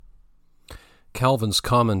Calvin's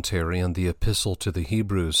Commentary on the Epistle to the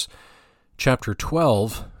Hebrews, chapter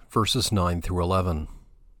 12, verses 9 through 11.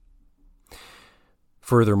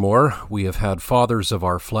 Furthermore, we have had fathers of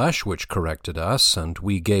our flesh which corrected us, and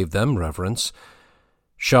we gave them reverence.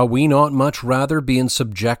 Shall we not much rather be in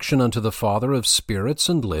subjection unto the Father of spirits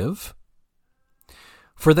and live?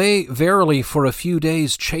 For they verily for a few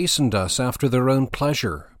days chastened us after their own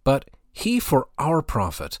pleasure, but he for our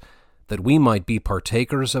profit, that we might be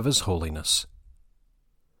partakers of his holiness.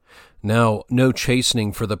 Now no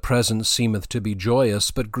chastening for the present seemeth to be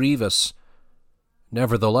joyous, but grievous.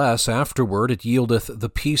 Nevertheless afterward it yieldeth the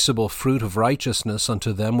peaceable fruit of righteousness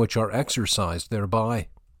unto them which are exercised thereby.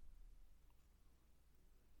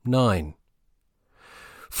 9.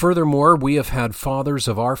 Furthermore we have had fathers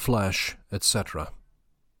of our flesh, etc.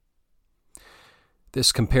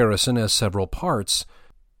 This comparison has several parts.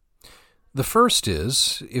 The first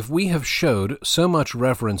is, if we have showed so much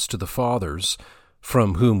reverence to the fathers,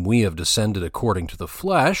 from whom we have descended according to the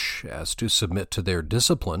flesh, as to submit to their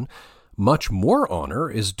discipline, much more honor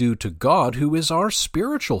is due to God, who is our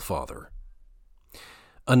spiritual Father.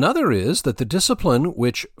 Another is that the discipline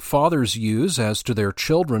which fathers use as to their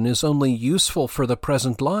children is only useful for the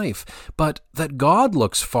present life, but that God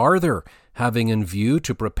looks farther, having in view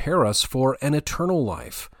to prepare us for an eternal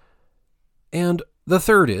life. And the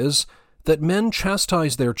third is that men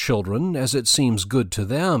chastise their children as it seems good to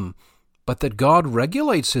them, but that God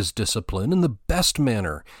regulates his discipline in the best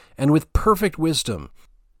manner and with perfect wisdom,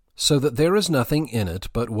 so that there is nothing in it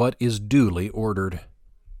but what is duly ordered.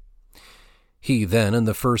 He then, in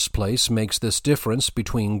the first place, makes this difference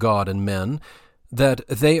between God and men, that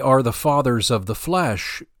they are the fathers of the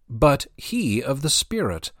flesh, but he of the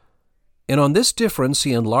Spirit. And on this difference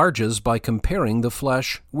he enlarges by comparing the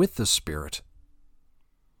flesh with the Spirit.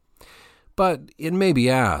 But it may be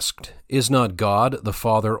asked, is not God the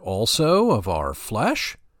Father also of our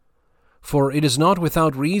flesh? For it is not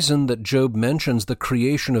without reason that Job mentions the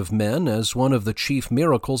creation of men as one of the chief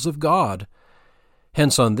miracles of God.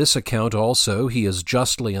 Hence on this account also he is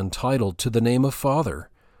justly entitled to the name of Father.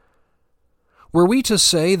 Were we to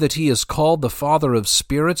say that he is called the Father of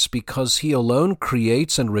spirits because he alone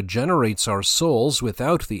creates and regenerates our souls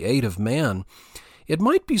without the aid of man, it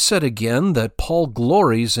might be said again that Paul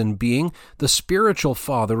glories in being the spiritual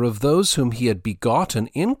father of those whom he had begotten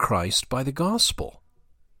in Christ by the gospel.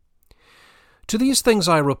 To these things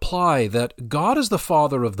I reply that God is the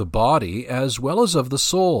Father of the body as well as of the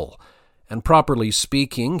soul, and properly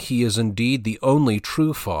speaking, he is indeed the only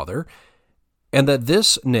true Father, and that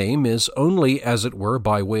this name is only, as it were,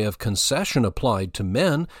 by way of concession applied to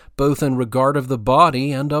men, both in regard of the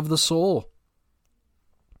body and of the soul.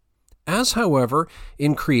 As, however,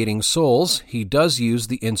 in creating souls, he does use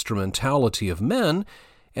the instrumentality of men,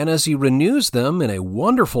 and as he renews them in a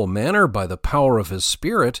wonderful manner by the power of his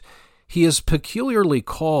Spirit, he is peculiarly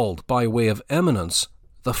called, by way of eminence,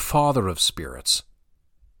 the Father of spirits.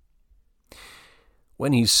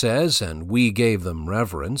 When he says, and we gave them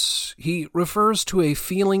reverence, he refers to a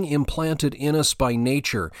feeling implanted in us by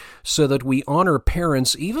nature, so that we honor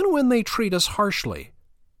parents even when they treat us harshly.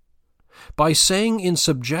 By saying in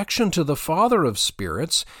subjection to the Father of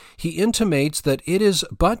spirits, he intimates that it is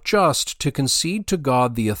but just to concede to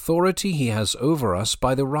God the authority he has over us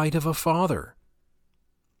by the right of a father.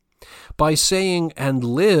 By saying, and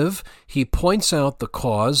live, he points out the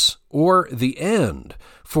cause, or the end,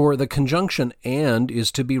 for the conjunction and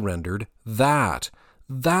is to be rendered that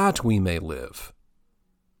we may live.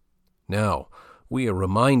 Now, we are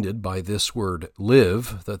reminded by this word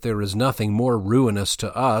live that there is nothing more ruinous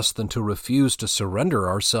to us than to refuse to surrender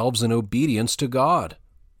ourselves in obedience to God.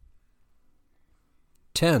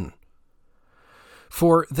 10.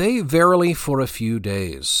 For they verily for a few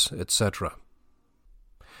days, etc.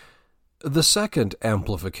 The second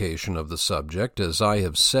amplification of the subject, as I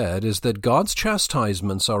have said, is that God's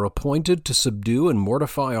chastisements are appointed to subdue and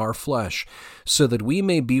mortify our flesh, so that we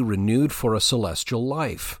may be renewed for a celestial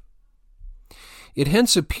life. It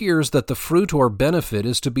hence appears that the fruit or benefit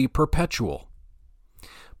is to be perpetual.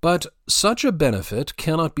 But such a benefit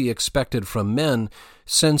cannot be expected from men,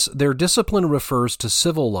 since their discipline refers to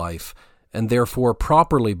civil life, and therefore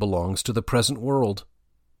properly belongs to the present world.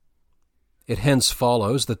 It hence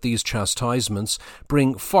follows that these chastisements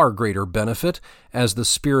bring far greater benefit, as the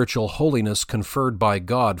spiritual holiness conferred by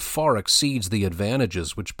God far exceeds the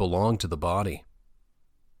advantages which belong to the body.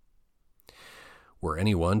 Were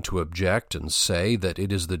anyone to object and say that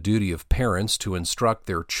it is the duty of parents to instruct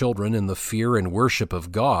their children in the fear and worship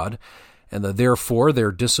of God, and that therefore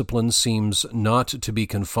their discipline seems not to be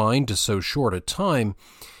confined to so short a time,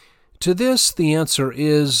 To this, the answer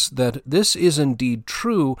is that this is indeed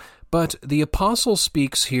true, but the apostle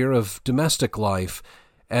speaks here of domestic life,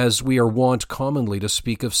 as we are wont commonly to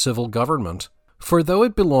speak of civil government. For though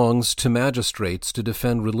it belongs to magistrates to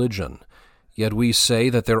defend religion, yet we say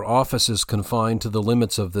that their office is confined to the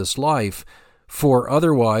limits of this life, for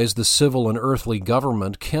otherwise the civil and earthly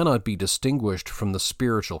government cannot be distinguished from the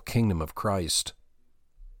spiritual kingdom of Christ.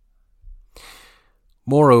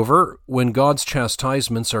 Moreover, when God's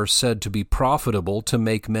chastisements are said to be profitable to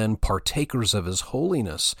make men partakers of His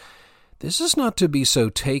holiness, this is not to be so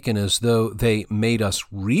taken as though they made us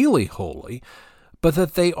really holy, but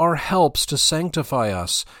that they are helps to sanctify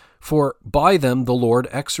us, for by them the Lord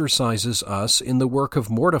exercises us in the work of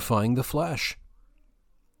mortifying the flesh.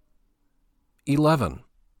 11.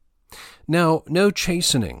 Now, no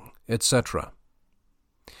chastening, etc.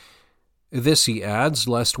 This he adds,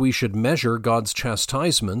 lest we should measure God's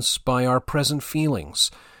chastisements by our present feelings.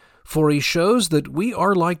 For he shows that we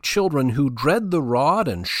are like children who dread the rod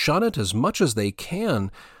and shun it as much as they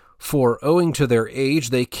can, for owing to their age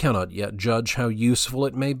they cannot yet judge how useful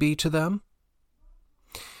it may be to them.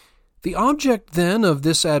 The object, then, of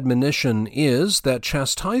this admonition is that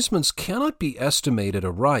chastisements cannot be estimated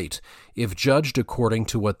aright if judged according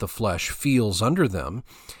to what the flesh feels under them,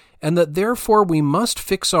 and that therefore we must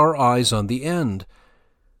fix our eyes on the end.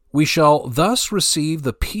 We shall thus receive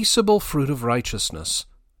the peaceable fruit of righteousness.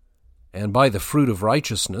 And by the fruit of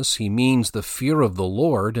righteousness he means the fear of the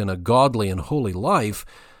Lord and a godly and holy life,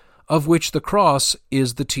 of which the cross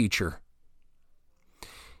is the teacher.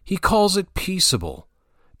 He calls it peaceable,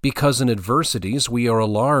 because in adversities we are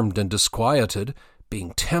alarmed and disquieted,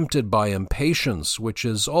 being tempted by impatience, which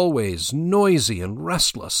is always noisy and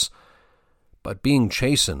restless. But being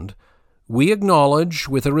chastened, we acknowledge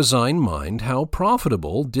with a resigned mind how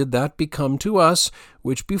profitable did that become to us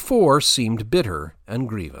which before seemed bitter and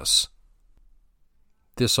grievous.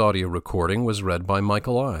 This audio recording was read by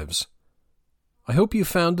Michael Ives. I hope you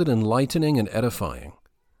found it enlightening and edifying.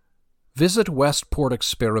 Visit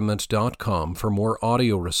westportexperiment.com for more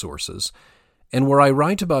audio resources, and where I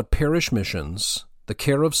write about parish missions, the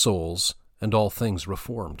care of souls, and all things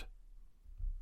Reformed.